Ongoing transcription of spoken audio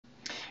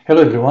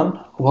Hello everyone,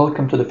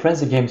 welcome to the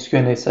Frenzy Games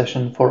Q&A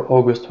session for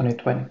August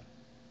 2020.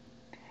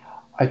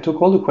 I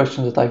took all the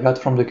questions that I got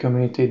from the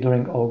community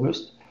during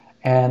August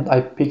and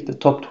I picked the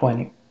top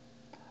 20.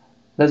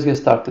 Let's get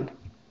started.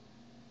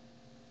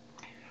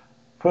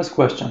 First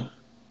question.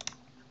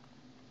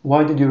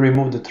 Why did you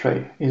remove the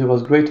tray? It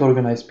was great to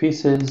organize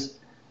pieces,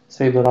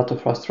 saved a lot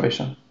of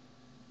frustration.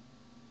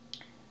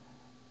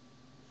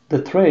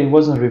 The tray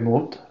wasn't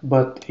removed,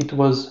 but it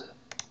was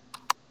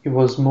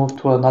moved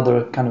to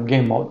another kind of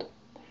game mode.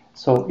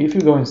 So if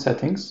you go in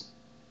settings,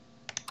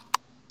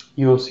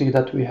 you'll see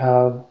that we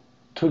have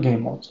two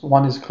game modes.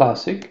 One is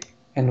classic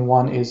and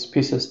one is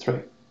pieces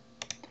tray.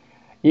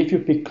 If you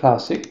pick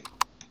classic,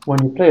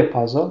 when you play a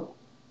puzzle,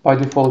 by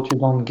default you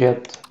don't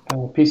get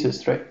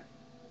pieces tray.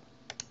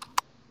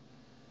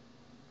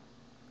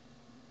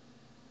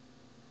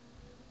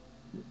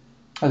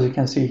 As you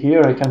can see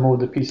here, I can move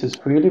the pieces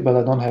freely, but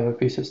I don't have a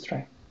pieces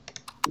tray.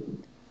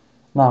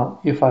 Now,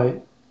 if I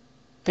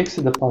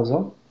exit the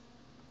puzzle,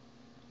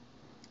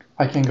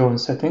 I can go in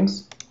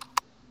settings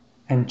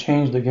and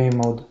change the game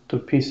mode to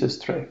pieces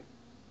tray.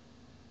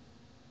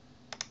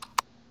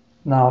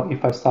 Now,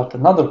 if I start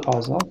another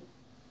puzzle,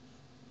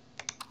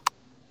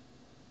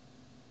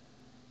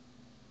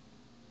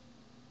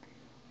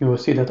 you will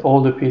see that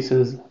all the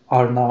pieces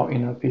are now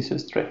in a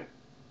pieces tray.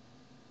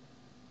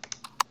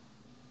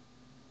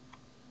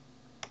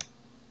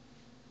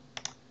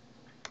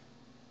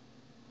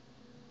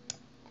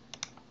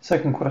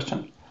 Second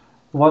question,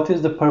 what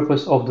is the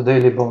purpose of the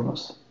daily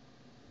bonus?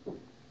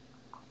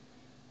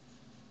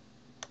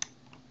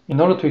 In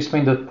order to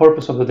explain the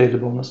purpose of the daily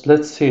bonus,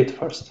 let's see it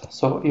first.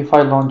 So if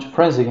I launch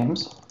Frenzy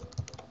Games,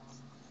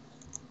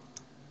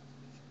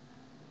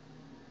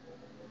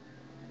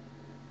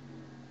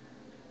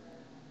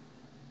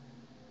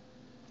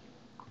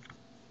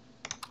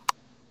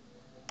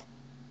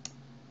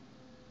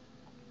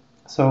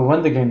 so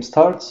when the game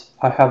starts,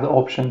 I have the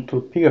option to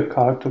pick a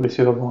card to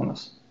receive a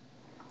bonus.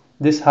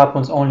 This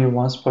happens only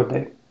once per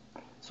day.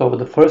 So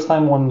the first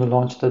time when you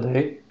launch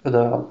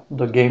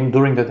the game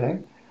during the day,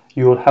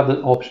 you will have the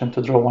option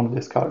to draw one of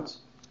these cards.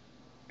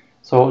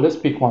 So let's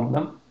pick one of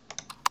them.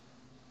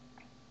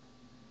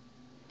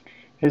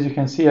 As you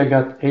can see, I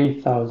got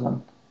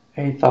 8,000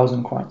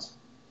 coins.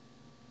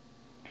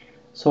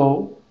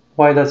 So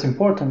why that's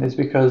important is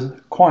because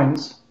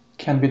coins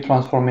can be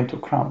transformed into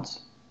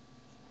crowns.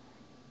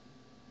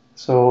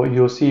 So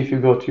you'll see if you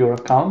go to your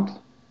account,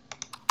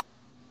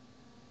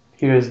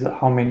 here is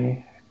how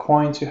many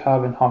coins you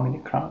have and how many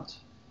crowns.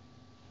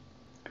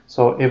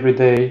 So every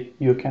day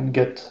you can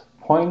get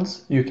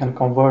points, you can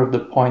convert the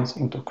points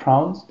into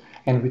crowns,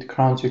 and with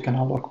crowns you can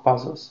unlock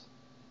puzzles.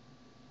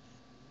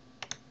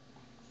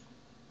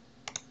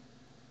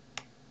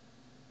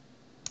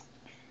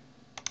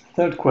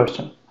 Third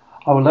question,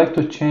 I would like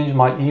to change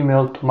my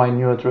email to my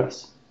new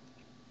address.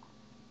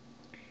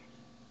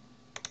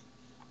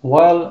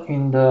 While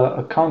in the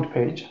account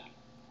page,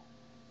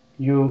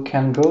 you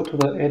can go to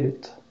the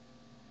edit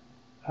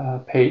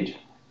page,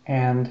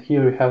 and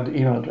here you have the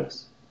email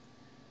address.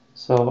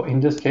 So in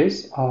this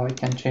case, I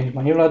can change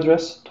my email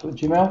address to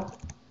Gmail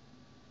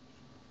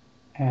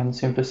and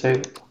simply save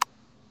it.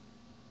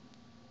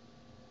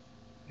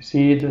 You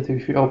see that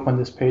if you open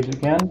this page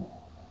again,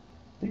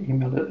 the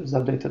email is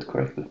updated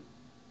correctly.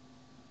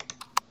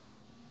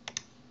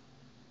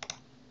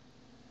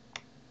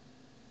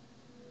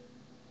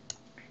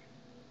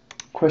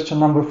 Question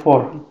number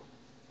 4.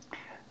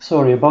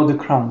 Sorry, about the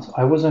crowns.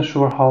 I wasn't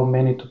sure how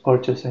many to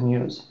purchase and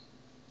use.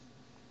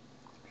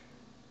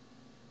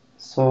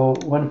 So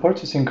when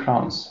purchasing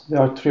crowns,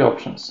 there are three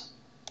options.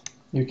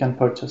 You can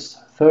purchase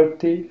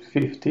 30,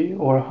 50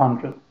 or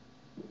 100.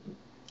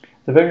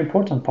 The very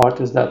important part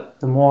is that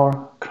the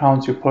more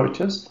crowns you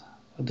purchase,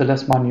 the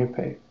less money you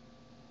pay.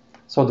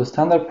 So the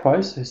standard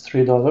price is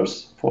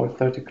 $3 for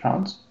 30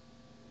 crowns.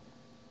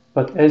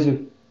 But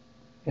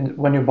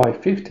when you buy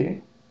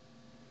 50,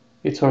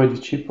 it's already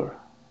cheaper.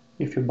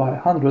 If you buy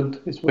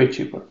 100, it's way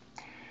cheaper.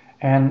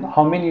 And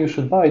how many you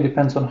should buy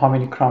depends on how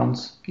many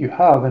crowns you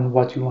have and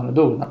what you want to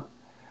do with them.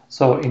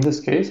 So in this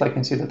case, I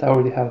can see that I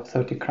already have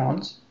 30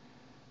 crowns.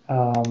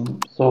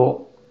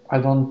 So I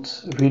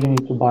don't really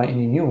need to buy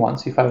any new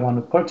ones. If I want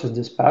to purchase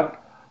this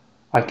pack,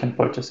 I can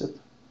purchase it.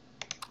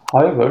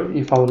 However,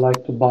 if I would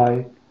like to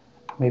buy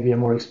maybe a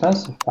more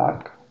expensive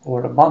pack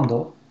or a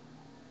bundle,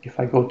 if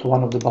I go to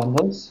one of the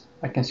bundles,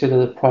 I can see that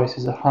the price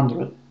is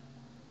 100.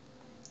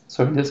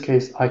 So in this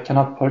case, I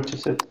cannot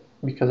purchase it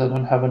because I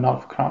don't have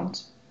enough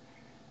crowns.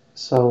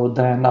 So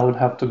then I would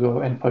have to go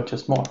and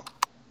purchase more.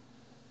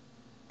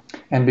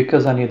 And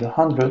because I need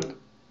 100,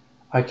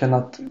 I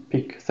cannot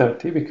pick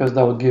 30 because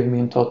that would give me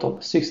in total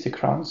 60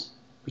 crowns,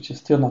 which is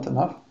still not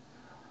enough.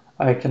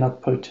 I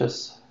cannot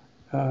purchase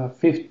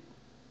 50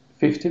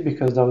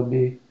 because that would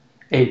be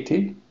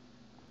 80,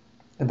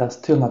 and that's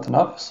still not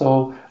enough.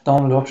 So the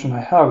only option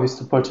I have is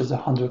to purchase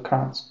 100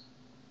 crowns.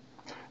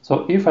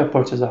 So if I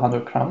purchase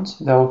 100 crowns,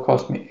 that will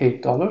cost me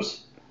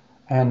 $8,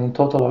 and in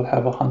total I'll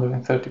have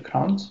 130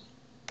 crowns,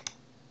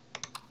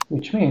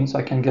 which means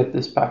I can get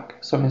this pack.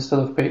 So instead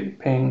of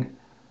paying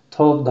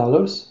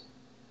 $12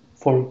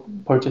 for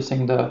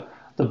purchasing the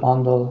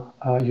bundle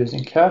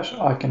using cash.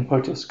 I can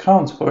purchase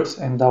crowns first,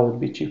 and that would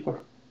be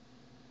cheaper.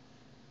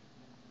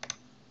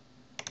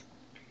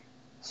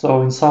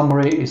 So in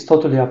summary, it's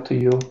totally up to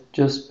you.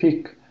 Just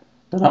pick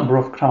the number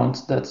of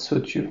crowns that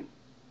suit you.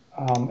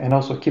 And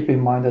also keep in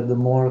mind that the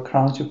more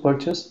crowns you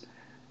purchase,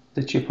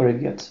 the cheaper it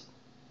gets.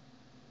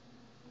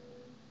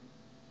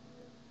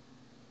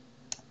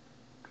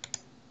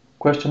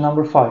 Question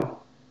number 5.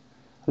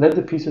 Let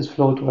the pieces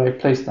float where I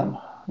place them,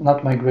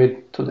 not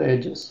migrate to the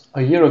edges.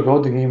 A year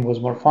ago, the game was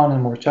more fun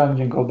and more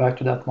challenging. Go back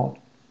to that mode.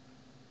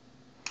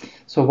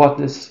 So what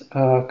this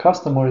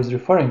customer is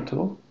referring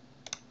to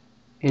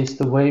is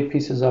the way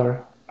pieces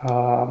are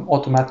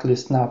automatically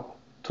snapped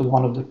to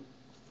one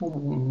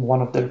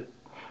of the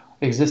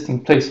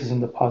existing places in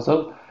the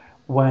puzzle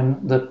when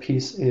the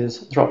piece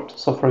is dropped.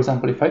 So for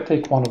example, if I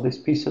take one of these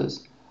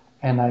pieces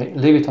and I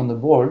leave it on the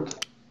board,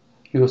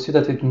 you will see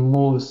that it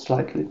moves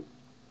slightly.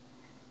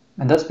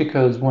 And that's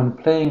because when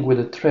playing with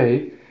a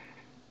tray,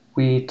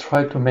 we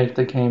try to make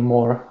the game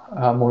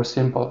more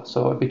simple,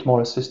 so a bit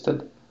more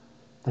assisted.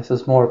 This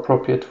is more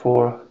appropriate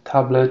for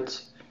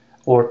tablets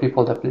or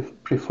people that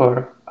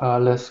prefer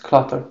less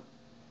clutter.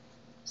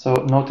 So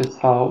notice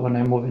how when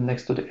I move it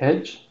next to the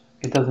edge,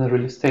 it doesn't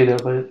really stay there,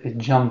 but it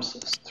jumps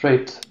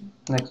straight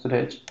next to the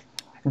edge.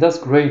 And that's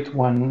great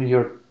when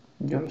you're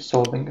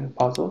solving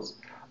puzzles,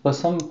 but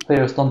some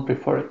players don't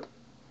prefer it.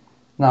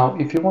 Now,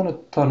 if you want to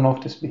turn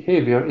off this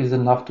behavior, it's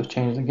enough to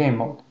change the game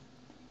mode.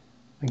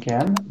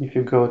 Again, if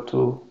you go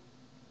to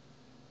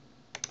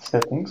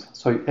settings,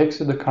 so you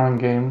exit the current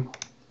game,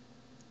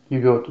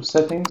 you go to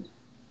settings,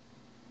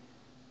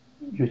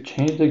 you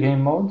change the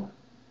game mode.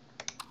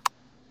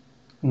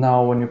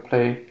 Now when you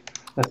play,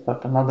 let's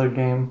start another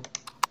game,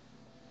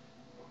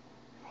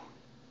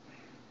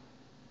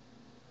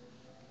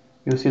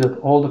 you see that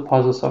all the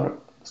puzzles are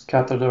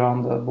scattered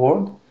around the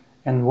board,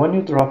 and when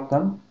you drop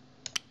them,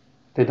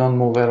 they don't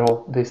move at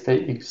all. They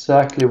stay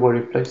exactly where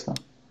you place them.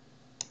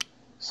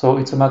 So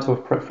it's a matter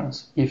of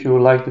preference. If you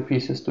would like the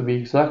pieces to be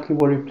exactly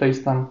where you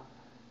place them,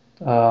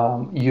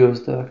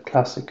 use the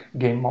classic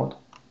game mode.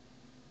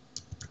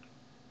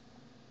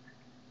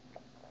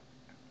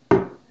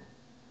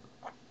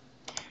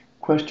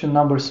 Question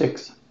number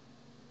 6.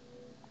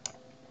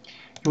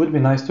 It would be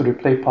nice to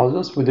replay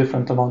puzzles with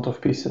different amount of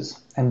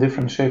pieces and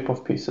different shape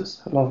of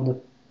pieces. Love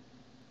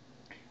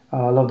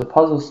the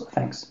puzzles,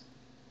 thanks.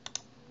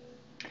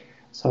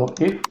 So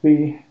if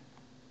we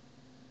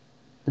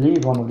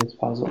leave one of these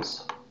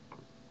puzzles,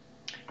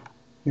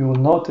 you will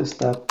notice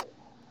that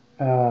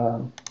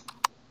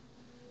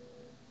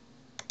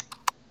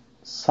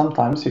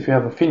sometimes if you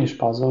have a finished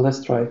puzzle,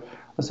 let's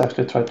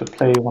actually try to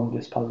play one of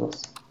these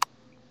puzzles.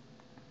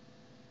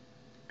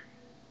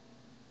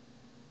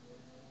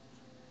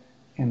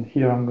 And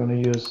here I'm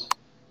going to use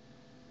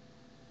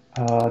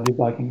a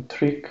debugging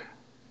trick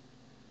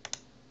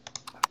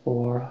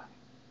for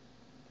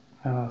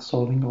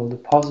solving all the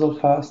puzzle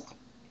fast.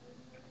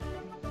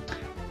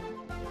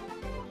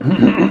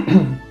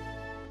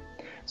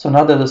 So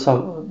now that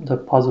the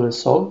puzzle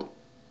is solved,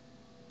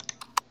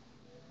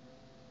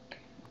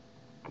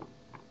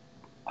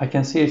 I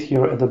can see it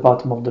here at the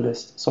bottom of the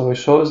list. So it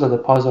shows that the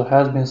puzzle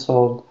has been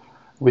solved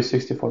with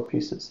 64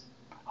 pieces.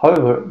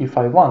 However, if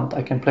I want,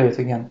 I can play it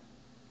again.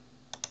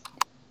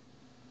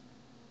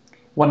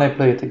 When I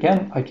play it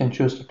again, I can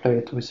choose to play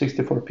it with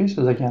 64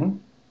 pieces again,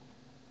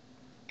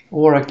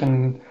 or I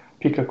can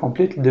pick a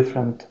completely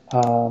different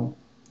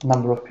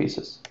number of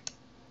pieces.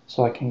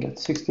 So I can get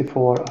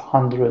 64,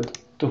 100,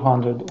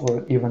 200,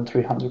 or even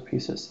 300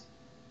 pieces.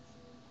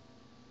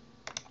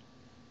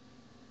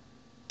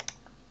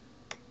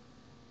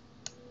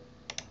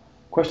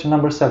 Question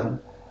number 7.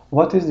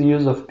 What is the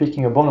use of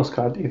picking a bonus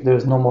card if there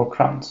is no more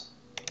crowns?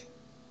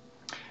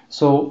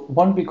 So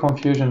one big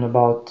confusion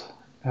about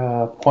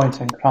points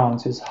and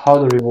crowns is how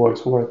the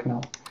rewards work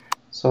now.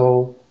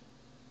 So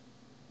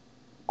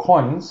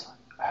coins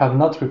have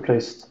not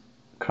replaced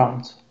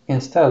crowns.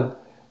 Instead,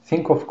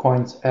 think of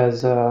coins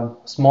as a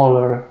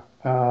smaller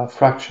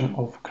fraction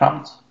of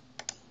crowns.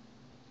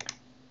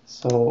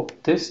 So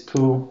these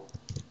two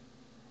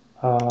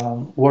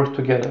work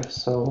together.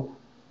 So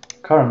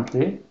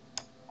currently,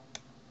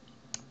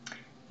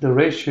 the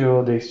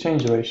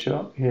exchange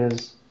ratio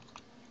is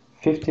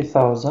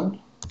 50,000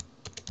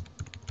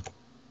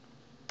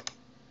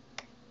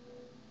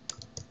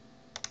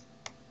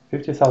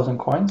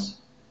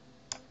 coins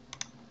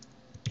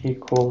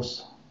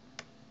equals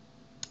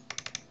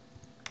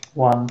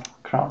 1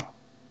 crown.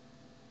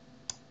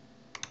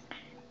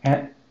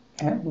 And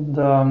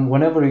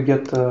whenever you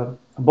get a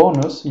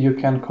bonus, you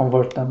can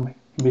convert them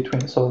in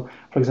between. So,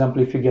 for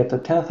example, if you get a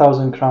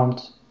 10,000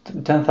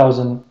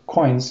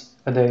 coins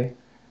a day,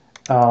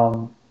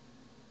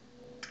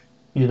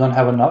 you don't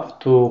have enough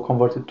to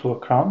convert it to a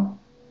crown.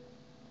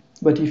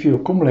 But if you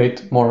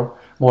accumulate more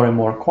and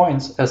more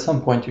coins, at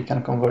some point you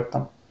can convert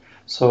them.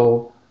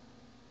 So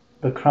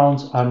the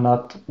crowns are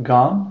not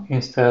gone.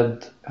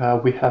 Instead,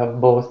 we have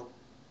both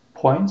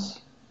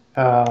points,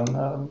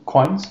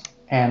 coins,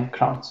 and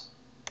crowns.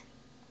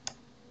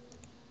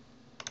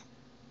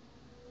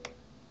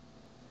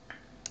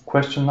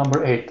 Question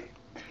number 8.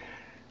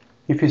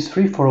 If it's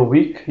free for a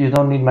week, you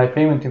don't need my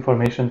payment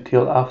information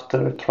till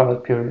after trial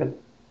period.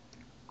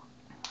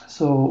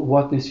 So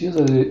what this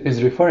user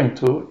is referring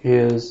to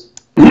is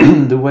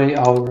the way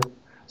our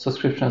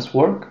subscriptions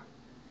work.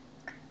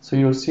 So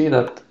you'll see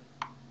that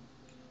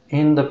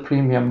in the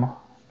premium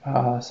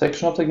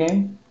section of the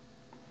game,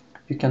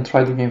 you can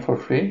try the game for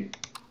free.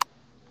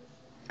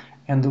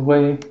 And the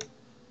way,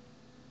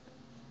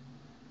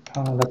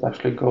 let's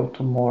actually go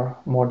to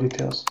more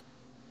details.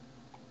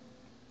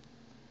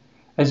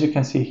 As you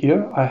can see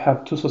here, I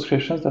have two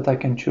subscriptions that I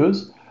can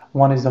choose.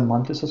 One is a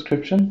monthly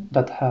subscription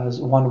that has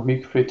 1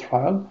 week free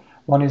trial.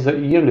 One is a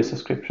yearly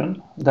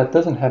subscription that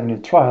doesn't have any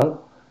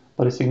trial,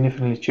 but is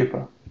significantly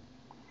cheaper.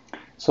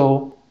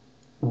 So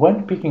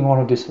when picking one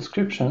of these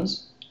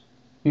subscriptions,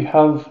 you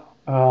have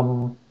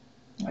an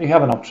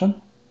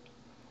option.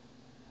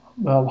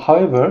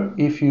 However,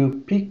 if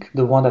you pick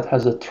the one that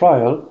has a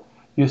trial,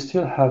 you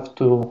still have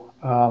to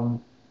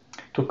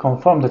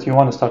confirm that you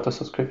want to start a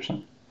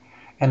subscription.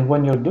 And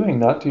when you're doing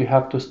that, you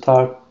have to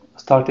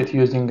start it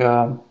using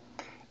a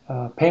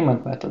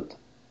payment method.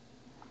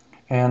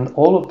 And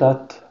all of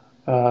that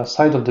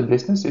side of the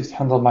business is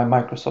handled by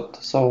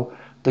Microsoft. So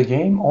the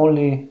game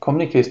only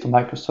communicates to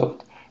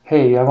Microsoft,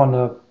 hey, I want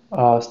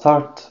to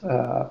start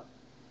a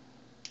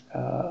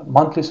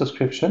monthly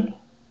subscription,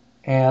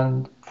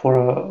 and for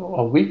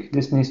a week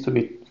this needs to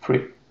be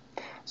free.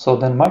 So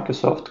then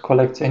Microsoft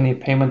collects any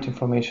payment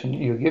information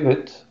you give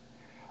it.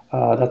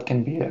 That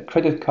can be a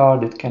credit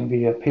card, it can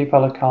be a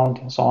PayPal account,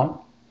 and so on.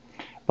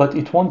 But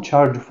it won't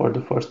charge you for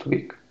the first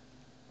week.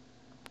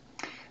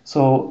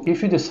 So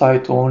if you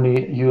decide to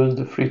only use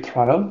the free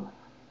trial,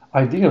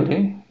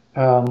 ideally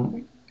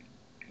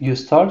you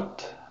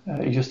start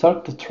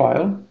the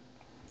trial,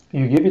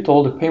 you give it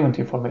all the payment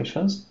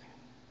informations,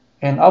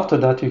 and after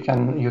that you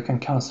can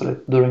cancel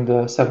it during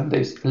the 7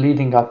 days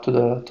leading up to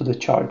the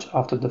charge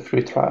after the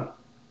free trial.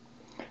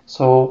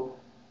 So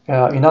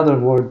in other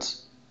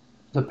words,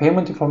 the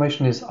payment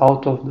information is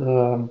out of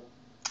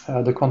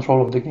the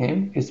control of the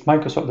game. It's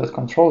Microsoft that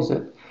controls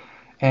it,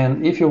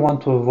 and if you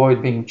want to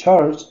avoid being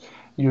charged,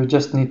 you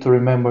just need to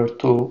remember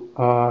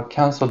to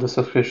cancel the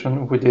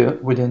subscription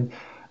within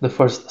the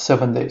first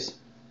 7 days.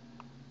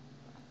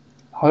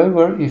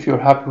 However, if you're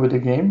happy with the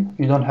game,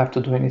 you don't have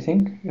to do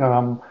anything.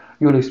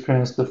 You'll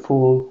experience the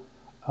full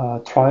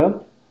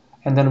trial,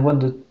 and then when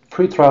the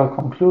free trial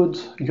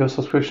concludes, your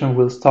subscription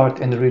will start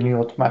and renew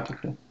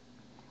automatically.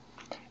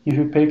 If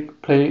you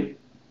play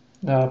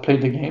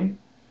the game,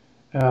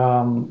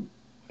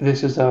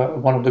 this is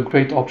one of the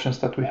great options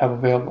that we have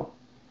available.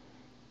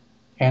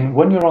 And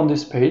when you're on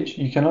this page,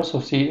 you can also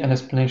see an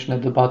explanation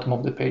at the bottom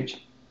of the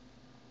page.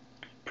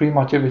 Pretty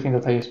much everything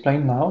that I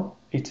explained now,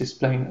 it's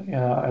explained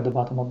at the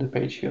bottom of the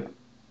page here.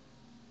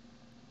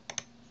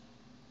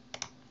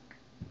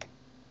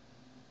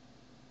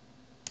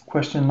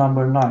 Question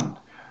number 9.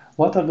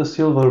 What are the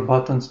silver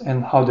buttons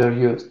and how they're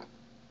used?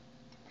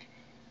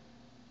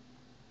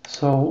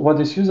 So what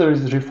this user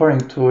is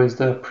referring to is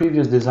the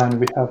previous design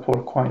we have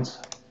for coins.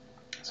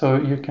 So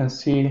you can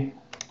see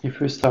if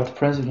we start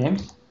Frenzy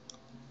Games,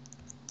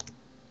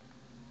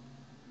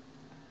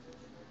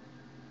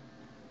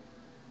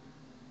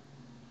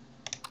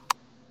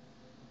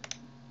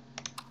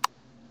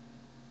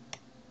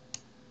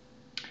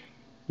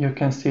 you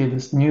can see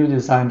this new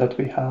design that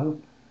we have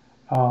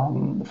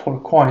for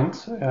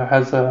coins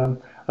has a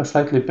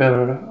slightly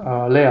better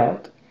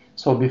layout.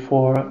 So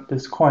before,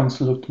 these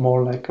coins looked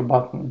more like a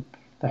button.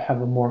 They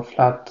have a more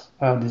flat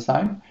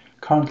design.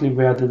 Currently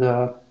we added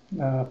a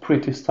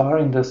pretty star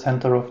in the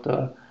center of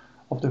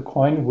the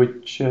coin,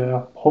 which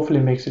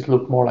hopefully makes it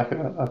look more like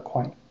a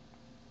coin.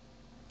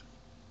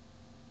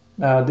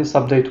 This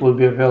update will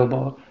be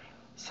available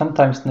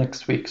sometimes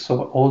next week,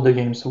 so all the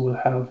games will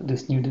have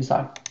this new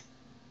design.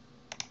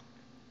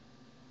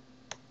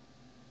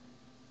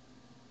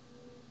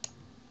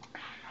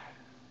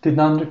 Did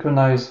not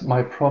recognize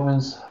my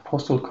province,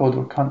 postal code,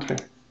 or country.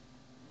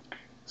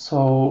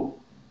 So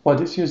what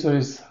this user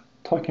is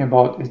talking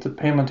about is the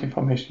payment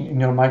information in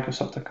your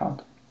Microsoft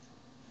account.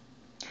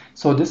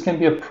 So this can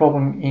be a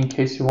problem in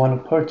case you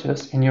want to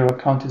purchase and your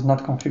account is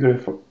not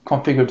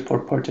configured for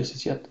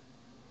purchases yet.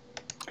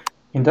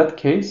 In that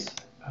case,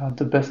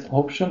 the best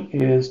option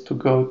is to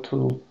go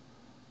to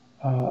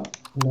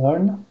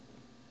Learn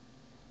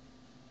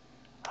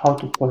how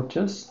to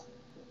purchase,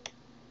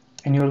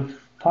 and you'll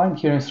find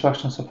here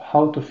instructions of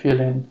how to fill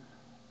in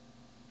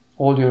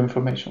all your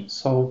information.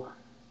 So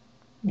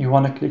you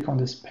want to click on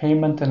this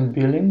payment and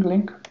billing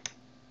link.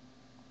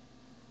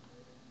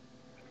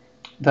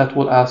 That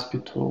will ask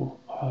you to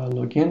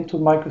log in to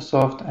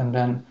Microsoft and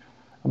then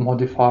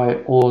modify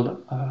all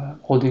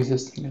the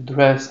existing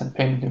address and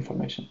payment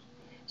information.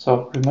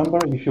 So remember,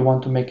 if you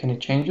want to make any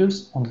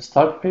changes on the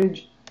start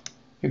page,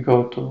 you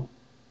go to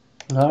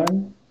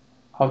Learn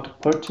how to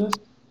purchase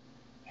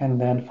and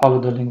then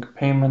follow the link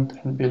payment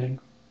and billing.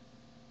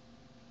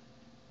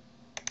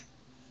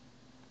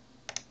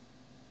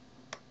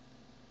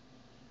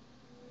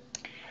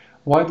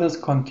 Why does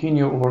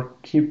continue or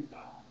keep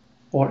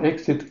or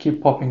exit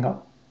keep popping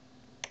up?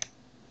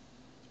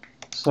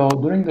 So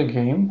during the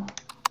game,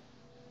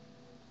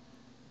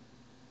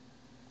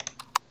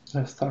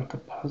 let's start a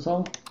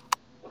puzzle.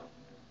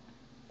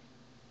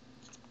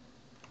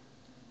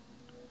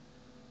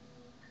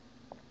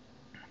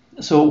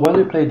 So while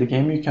you play the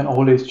game, you can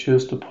always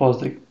choose to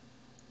pause it.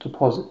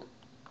 The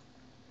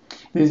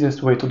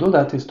easiest way to do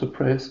that is to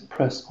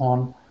press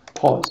on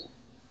pause.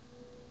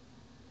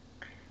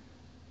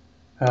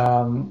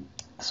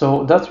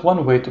 So that's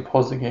one way to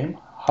pause the game.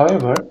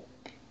 However,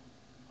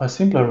 a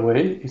simpler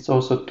way is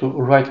also to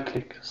right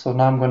click. So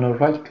now I'm going to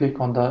right click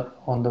on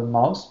the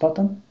mouse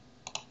button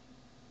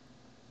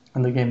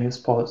and the game is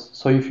paused.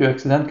 So if you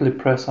accidentally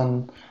press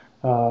on,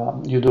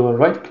 you do a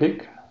right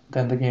click,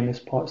 then the game is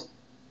paused.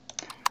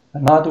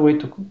 Another way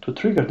to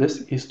trigger this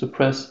is to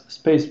press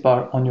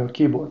spacebar on your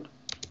keyboard.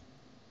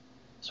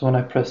 So when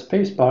I press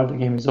spacebar, the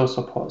game is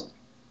also paused.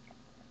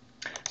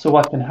 So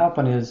what can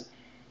happen is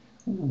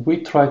we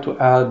try to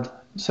add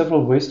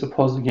several ways to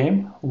pause the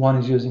game. One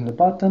is using the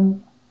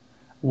button,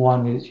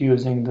 one is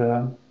using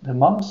the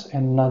mouse,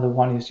 and another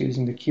one is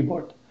using the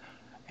keyboard.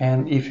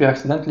 And if you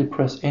accidentally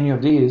press any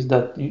of these,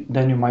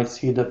 then you might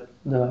see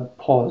the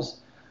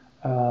pause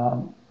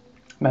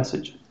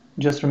message.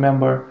 Just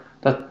remember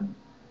that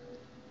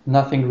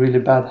nothing really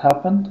bad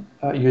happened.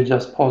 You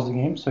just pause the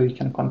game so you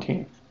can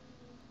continue.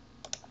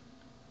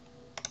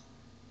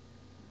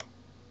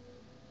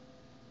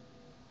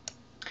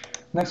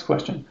 Next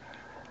question.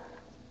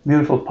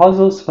 Beautiful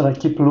puzzles, but I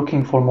keep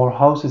looking for more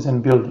houses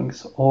and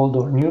buildings, old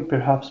or new,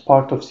 perhaps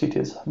part of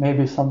cities.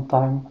 Maybe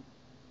sometime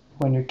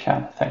when you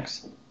can.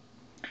 Thanks.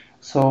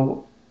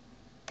 So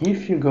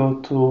if you go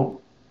to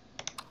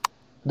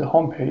the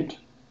home page,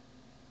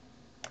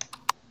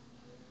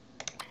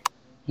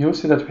 you'll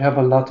see that we have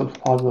a lot of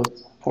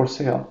puzzles for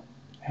sale.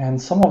 And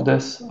some of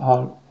these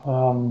are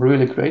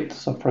really great.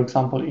 So for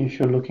example, if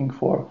you're looking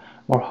for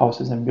more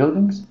houses and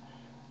buildings,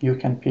 you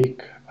can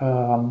pick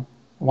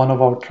one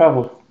of our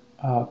travel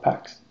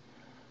packs.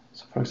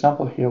 So for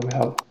example, here we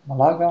have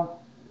Malaga.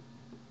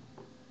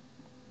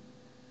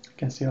 You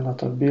can see a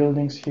lot of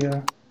buildings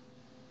here.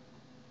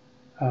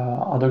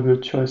 Other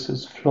good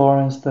choices,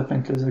 Florence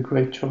definitely is a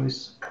great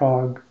choice,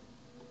 Prague,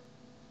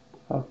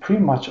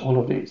 pretty much all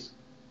of these.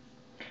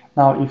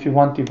 Now, if you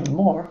want even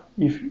more,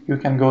 if you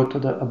can go to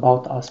the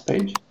About Us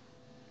page,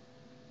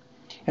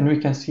 and we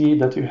can see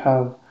that you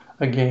have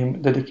a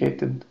game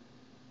dedicated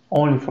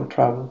only for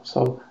travel.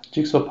 So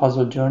Jigsaw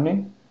Puzzle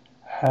Journey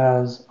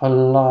has a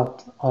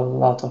lot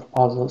of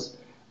puzzles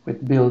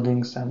with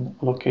buildings and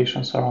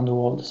locations around the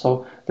world.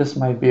 So this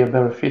might be a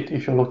better fit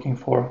if you're looking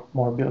for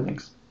more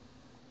buildings.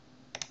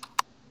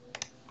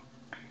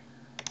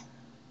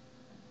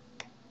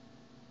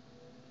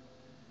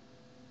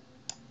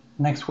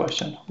 Next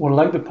question. Would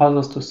like the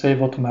puzzles to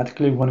save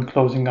automatically when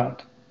closing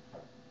out?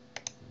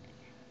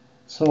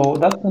 So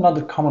that's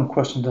another common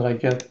question that I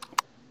get.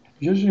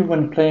 Usually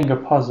when playing a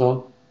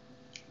puzzle,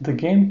 the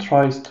game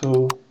tries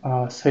to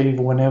save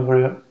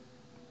whenever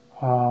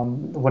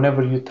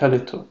you tell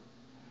it to.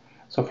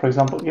 So for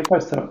example, if I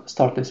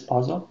start this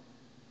puzzle,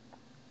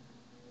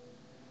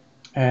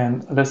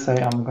 and let's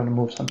say I'm going to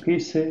move some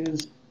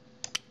pieces.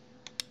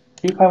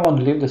 If I want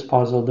to leave this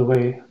puzzle the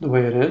way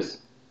it is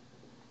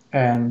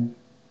and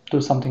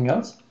do something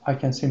else, I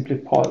can simply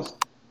pause.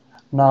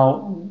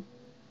 Now,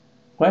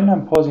 when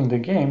I'm pausing the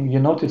game, you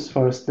notice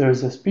first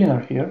there's a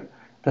spinner here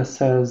that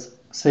says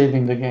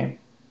saving the game.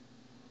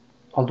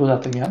 I'll do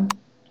that again.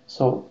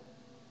 So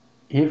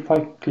if I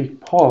click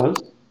pause,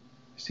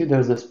 see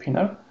there's a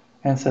spinner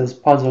and says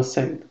puzzle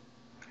saved.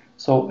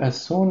 So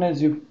as soon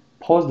as you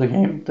pause the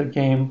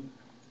game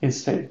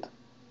is saved,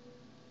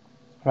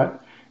 right?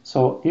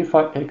 So if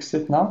I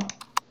exit now,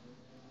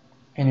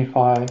 and if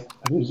I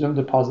resume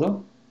the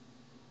puzzle,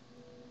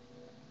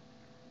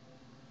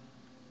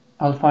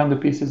 I'll find the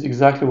pieces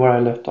exactly where I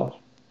left off.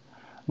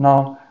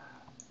 Now,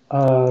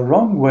 a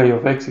wrong way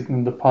of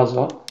exiting the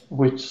puzzle,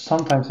 which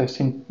sometimes I've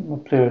seen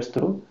players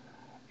do,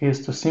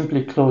 is to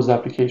simply close the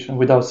application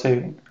without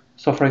saving.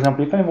 So for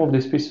example, if I move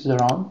these pieces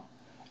around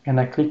and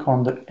I click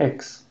on the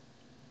X,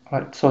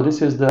 right? So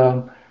this is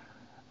the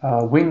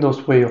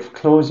Windows way of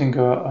closing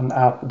an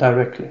app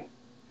directly.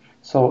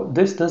 So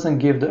this doesn't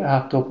give the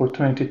app the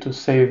opportunity to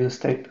save the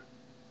state.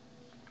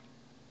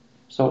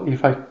 So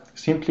if I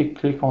simply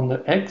click on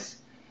the X,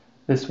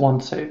 this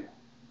won't save.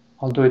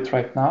 I'll do it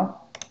right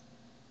now.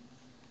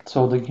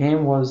 So the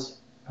game was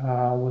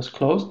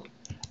closed.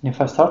 And if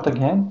I start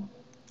again,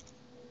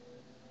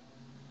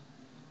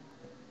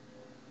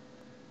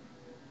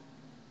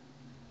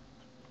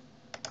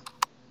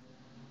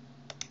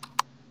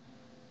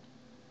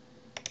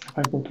 if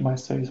I go to my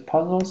saved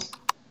puzzles,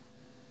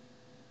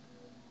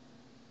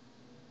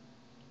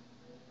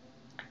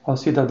 I'll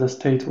see that the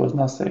state was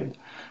not saved.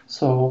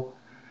 So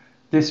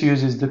this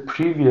uses the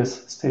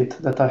previous state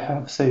that I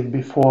have saved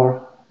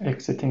before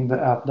exiting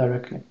the app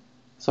directly.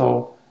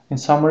 So in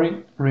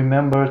summary,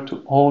 remember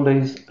to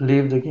always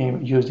leave the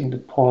game using the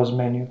pause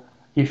menu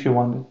if you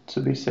want it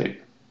to be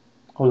saved.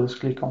 Always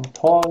click on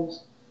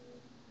pause,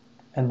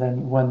 and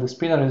then when the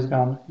spinner is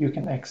gone, you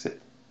can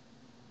exit.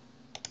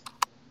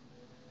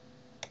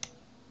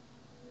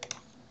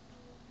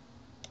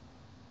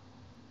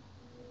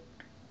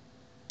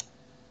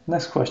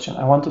 Next question.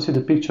 I want to see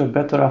the picture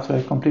better after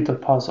I complete a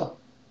puzzle.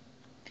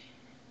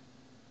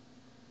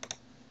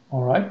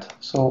 Alright,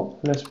 so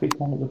let's pick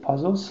one of the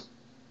puzzles.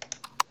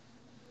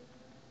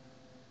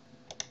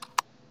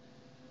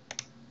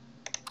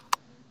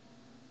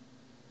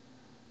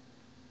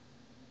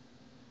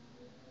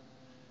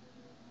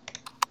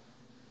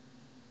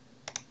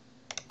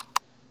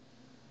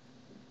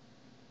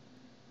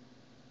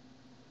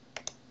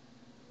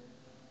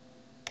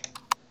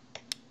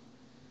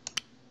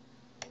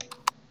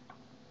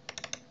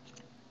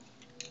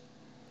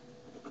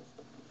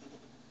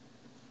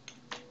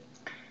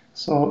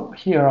 So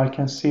here I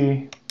can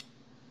see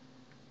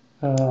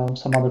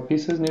some other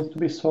pieces need to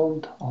be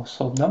solved. I'll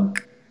solve them.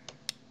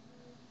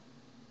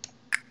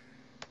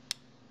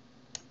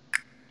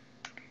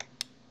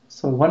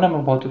 So when I'm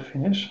about to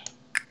finish,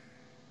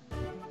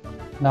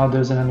 now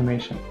there's an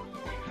animation.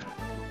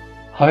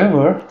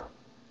 However,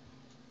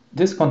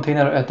 this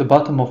container at the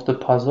bottom of the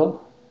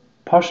puzzle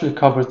partially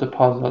covers the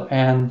puzzle,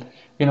 and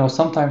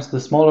sometimes the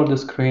smaller the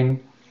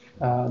screen,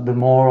 the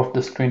more of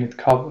the screen it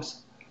covers.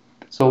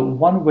 So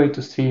one way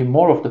to see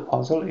more of the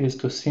puzzle is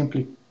to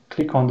simply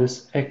click on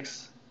this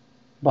X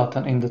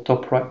button in the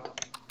top right.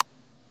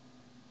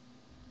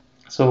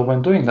 So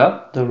when doing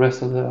that, the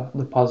rest of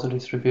the puzzle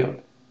is revealed.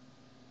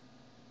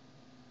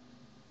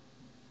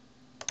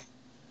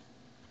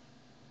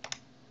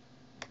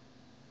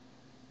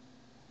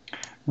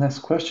 Next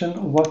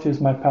question, what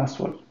is my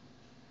password?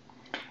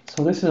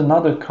 So this is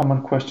another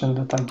common question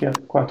that I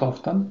get quite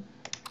often.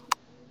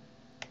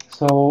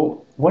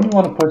 So when you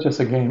want to purchase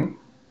a game,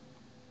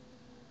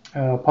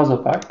 puzzle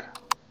pack,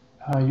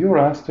 you're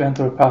asked to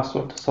enter a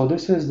password. So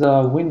this is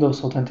the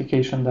Windows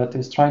authentication that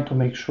is trying to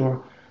make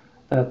sure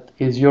that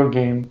is your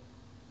game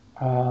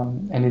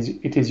and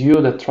it is you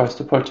that tries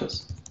to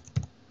purchase.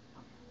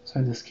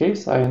 So in this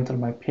case, I enter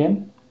my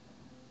PIN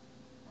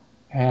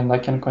and I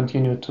can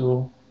continue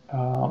to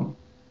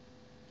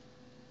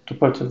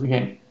purchase the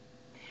game.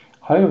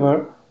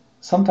 However,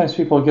 sometimes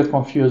people get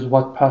confused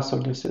what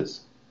password this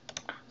is.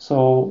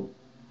 So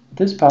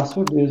this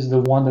password is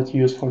the one that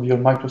you use for your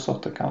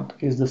Microsoft account.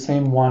 It's the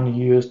same one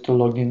you use to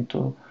log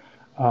into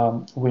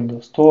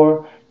Windows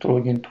Store, to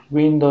log into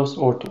Windows,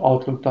 or to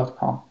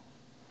Outlook.com.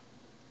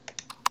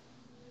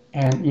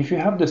 And if you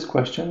have this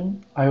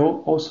question, I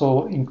will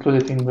also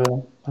include it in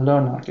the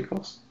Learn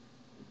articles.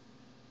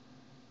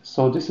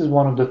 So this is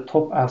one of the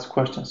top asked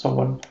questions. So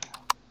when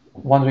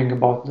wondering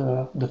about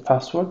the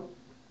password,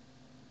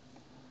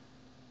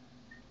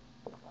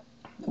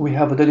 we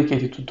have a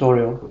dedicated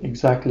tutorial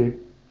exactly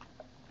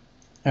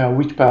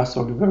which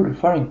password we're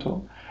referring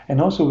to,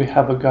 and also we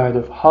have a guide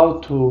of how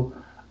to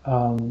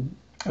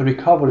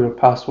recover your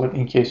password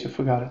in case you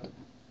forgot it.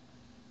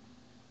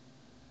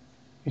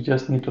 You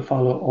just need to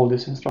follow all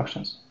these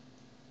instructions.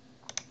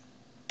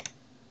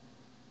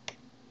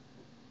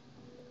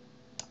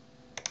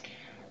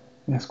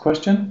 Next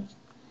question.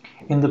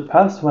 In the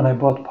past, when I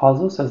bought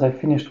puzzles, as I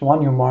finished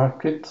one, you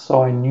mark it,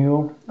 so I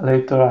knew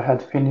later I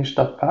had finished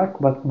that pack,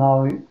 but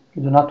now you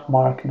do not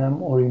mark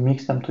them or you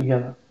mix them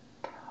together.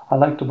 I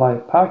like to buy a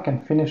pack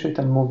and finish it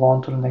and move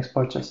on to the next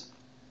purchase.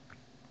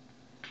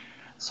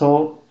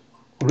 So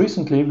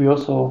recently we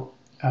also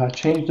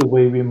changed the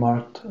way we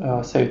marked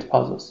saved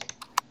puzzles.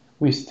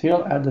 We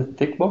still add the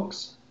tick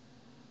box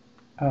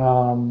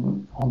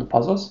on the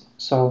puzzles.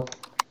 So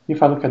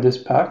if I look at this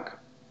pack,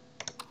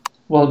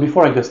 well,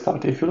 before I get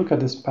started, if you look at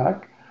this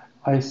pack,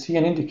 I see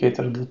an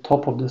indicator at the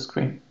top of the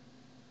screen.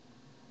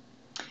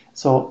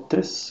 So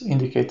this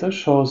indicator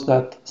shows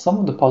that some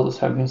of the puzzles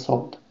have been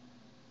solved.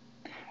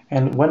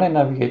 And when I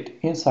navigate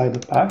inside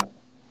the pack,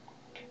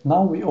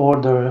 now we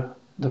order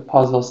the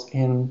puzzles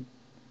in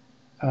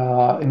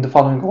the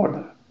following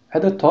order.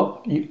 At the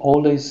top, you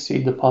always see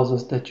the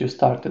puzzles that you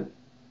started.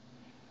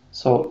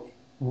 So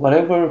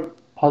whatever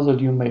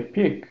puzzle you may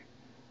pick,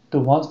 the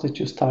ones that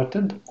you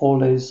started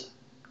always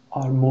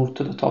are moved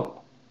to the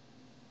top.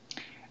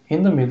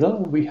 In the middle,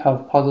 we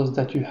have puzzles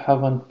that you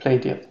haven't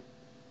played yet.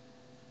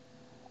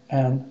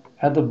 And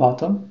at the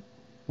bottom,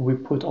 we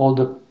put all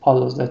the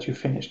puzzles that you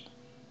finished.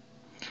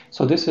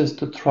 So this is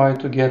to try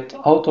to get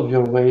out of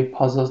your way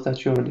puzzles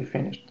that you already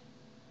finished.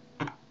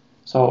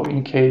 So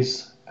in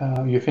case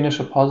you finish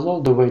a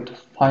puzzle, the way to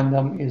find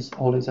them is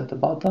always at the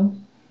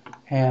bottom.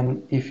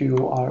 And if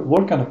you are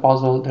working on a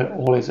puzzle, they're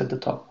always at the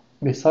top.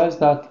 Besides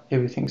that,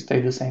 everything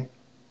stays the same.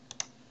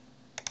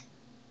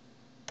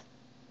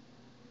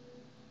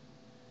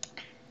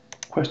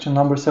 Question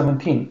number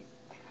 17.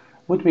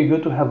 Would it be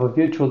good to have a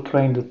virtual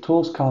tray in the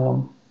tools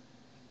column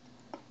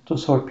to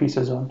sort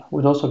pieces on?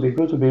 Would also be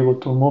good to be able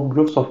to move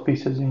groups of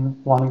pieces in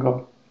one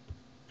go.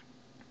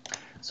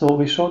 So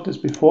we showed this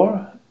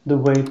before. The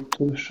way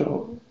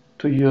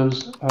to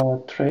use a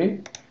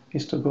tray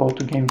is to go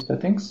to game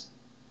settings,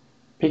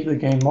 pick the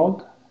game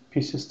mode,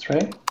 pieces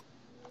tray,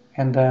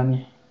 and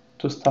then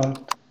to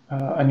start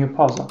a new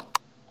puzzle.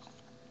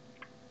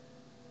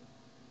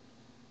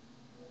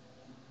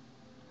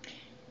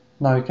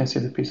 Now you can see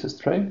the pieces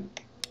tray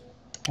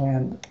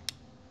and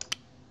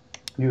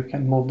you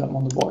can move them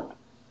on the board.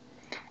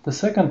 The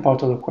second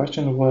part of the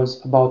question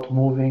was about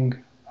moving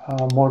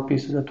more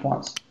pieces at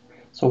once.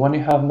 So when you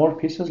have more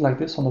pieces like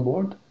this on the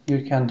board,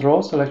 you can draw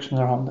a selection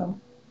around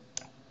them,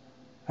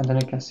 and then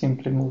you can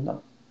simply move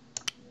them.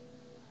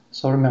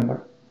 So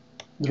remember,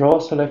 draw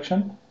a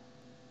selection,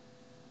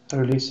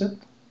 release it,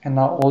 and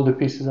now all the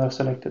pieces are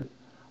selected.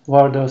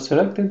 While they're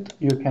selected,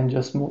 you can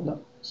just move them.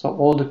 So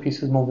all the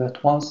pieces move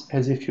at once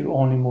as if you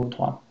only moved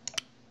one.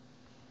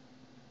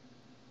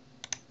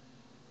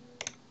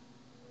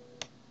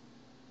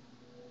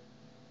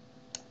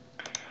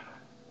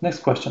 Next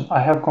question.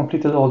 I have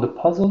completed all the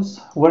puzzles.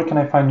 Where can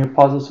I find new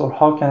puzzles, or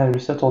how can I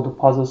reset all the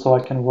puzzles so I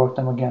can work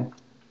them again?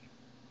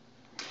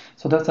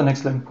 So that's an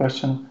excellent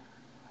question.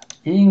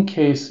 In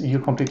case you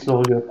completed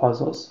all your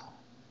puzzles,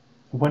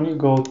 when you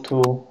go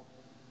to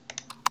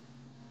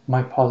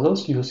My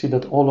Puzzles, you'll see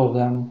that all of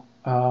them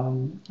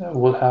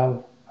will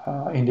have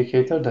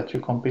indicator that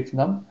you completed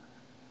them.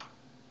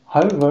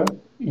 However,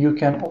 you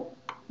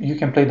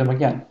can play them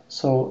again.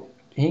 So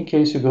in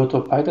case you go to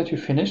a pie that you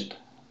finished,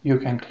 you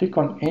can click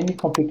on any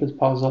completed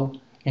puzzle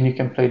and you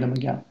can play them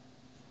again.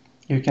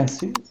 You can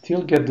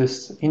still get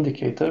this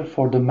indicator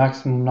for the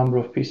maximum number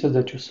of pieces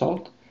that you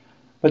solved,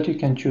 but you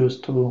can choose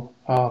to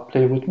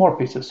play with more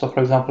pieces. So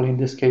for example, in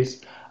this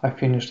case, I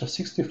finished a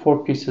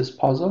 64 pieces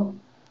puzzle,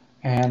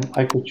 and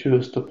I could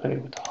choose to play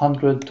with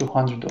 100,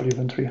 200, or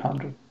even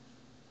 300.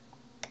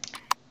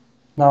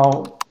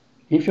 Now,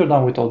 if you're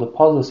done with all the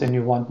puzzles and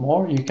you want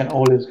more, you can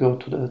always go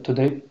to the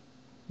today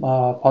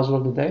puzzle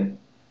of the day.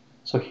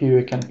 So here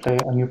you can play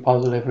a new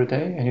puzzle every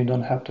day and you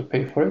don't have to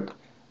pay for it.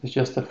 It's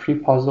just a free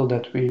puzzle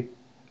that we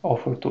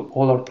offer to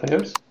all our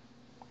players.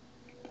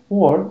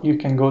 Or you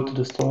can go to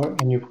the store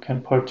and you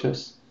can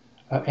purchase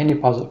any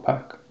puzzle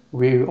pack.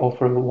 We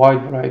offer a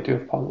wide variety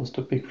of puzzles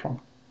to pick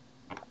from.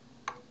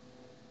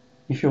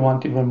 If you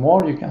want even more,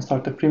 you can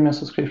start a premium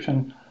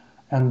subscription,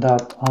 and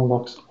that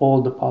unlocks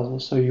all the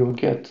puzzles. So you will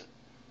get,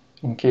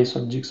 in case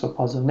of Jigsaw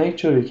Puzzle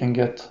Nature, you can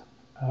get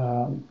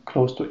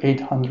close to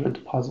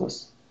 800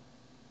 puzzles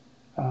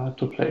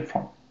to play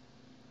from.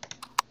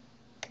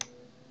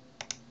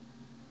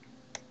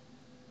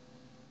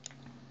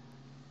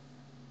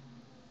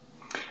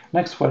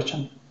 Next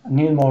question.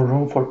 Need more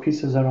room for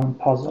pieces around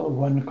puzzle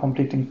when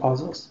completing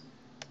puzzles.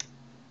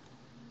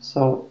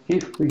 So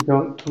if we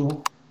go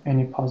to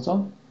any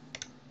puzzle,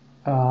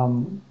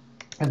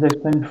 as I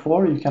explained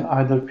before, you can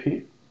either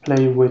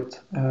play with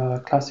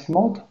classic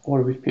mode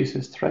or with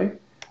pieces tray.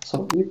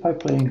 So if I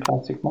play in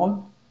classic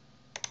mode,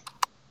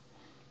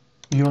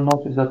 you'll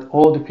notice that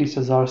all the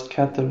pieces are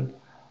scattered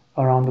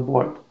around the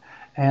board.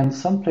 And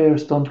some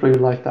players don't really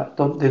like that.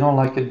 They don't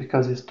like it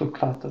because it's too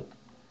cluttered.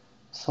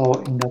 So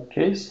in that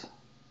case,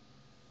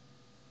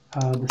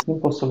 the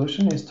simple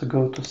solution is to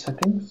go to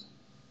Settings,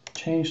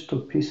 change to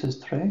Pieces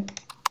Tray,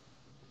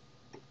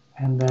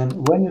 and then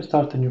when you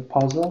start a new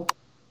puzzle,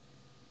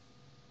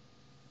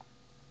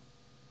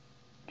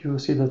 you will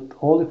see that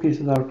all the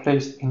pieces are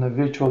placed in a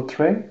virtual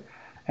tray,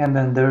 and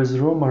then there is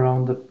room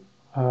around the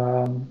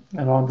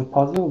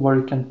puzzle where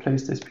you can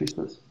place these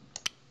pieces.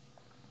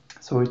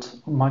 So it's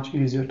much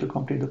easier to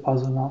complete the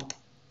puzzle now.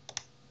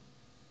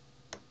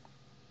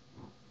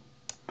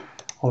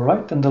 All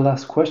right, and the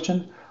last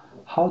question,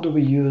 how do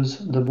we use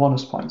the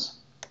bonus points?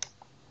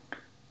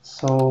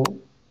 So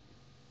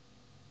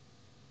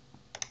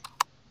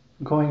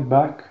going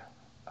back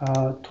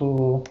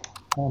to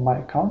my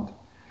account,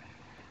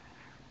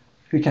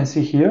 you can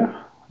see here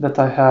that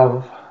I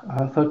have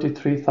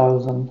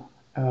 33,000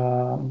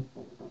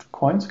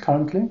 coins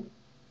currently.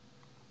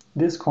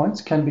 These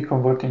coins can be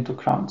converted into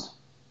crowns.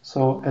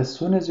 So as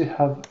soon as you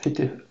have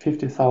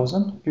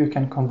 50,000, you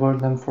can convert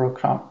them for a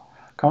crown.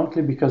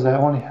 Currently, because I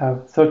only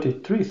have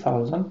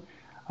 33,000,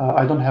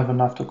 I don't have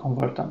enough to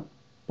convert them.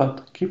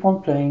 But keep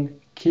on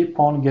playing, keep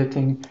on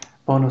getting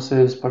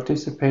bonuses,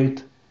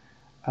 participate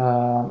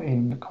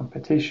in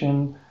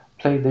competition,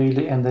 play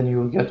daily, and then you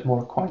will get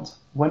more coins.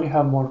 When you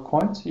have more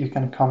coins, you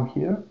can come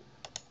here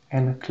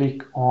and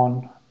click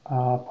on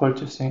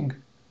purchasing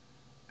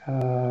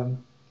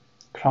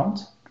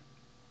crowns.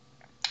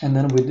 And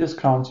then with these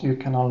crowns, you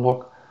can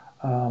unlock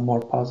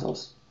more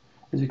puzzles.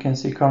 As you can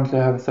see, currently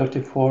I have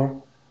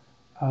 34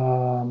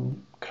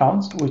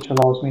 crowns, which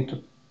allows me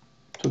to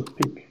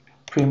pick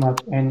pretty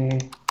much any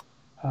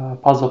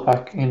puzzle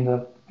pack in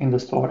the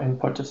store and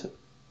purchase it.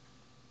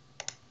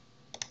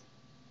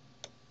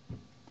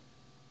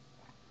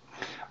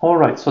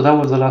 Alright, so that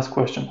was the last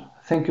question.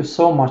 Thank you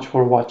so much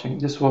for watching.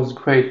 This was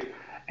great,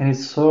 and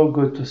it's so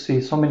good to see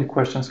so many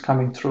questions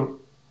coming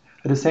through.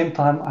 At the same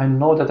time, I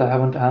know that I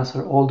haven't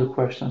answered all the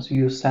questions.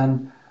 You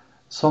send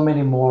so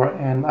many more,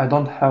 and I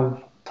don't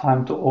have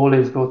time to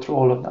always go through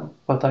all of them,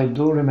 but I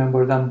do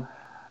remember them,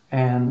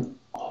 and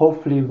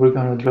hopefully we're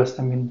going to address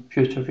them in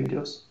future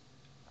videos.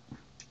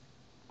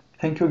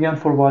 Thank you again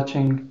for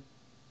watching.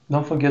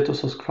 Don't forget to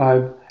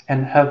subscribe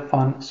and have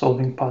fun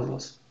solving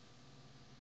puzzles.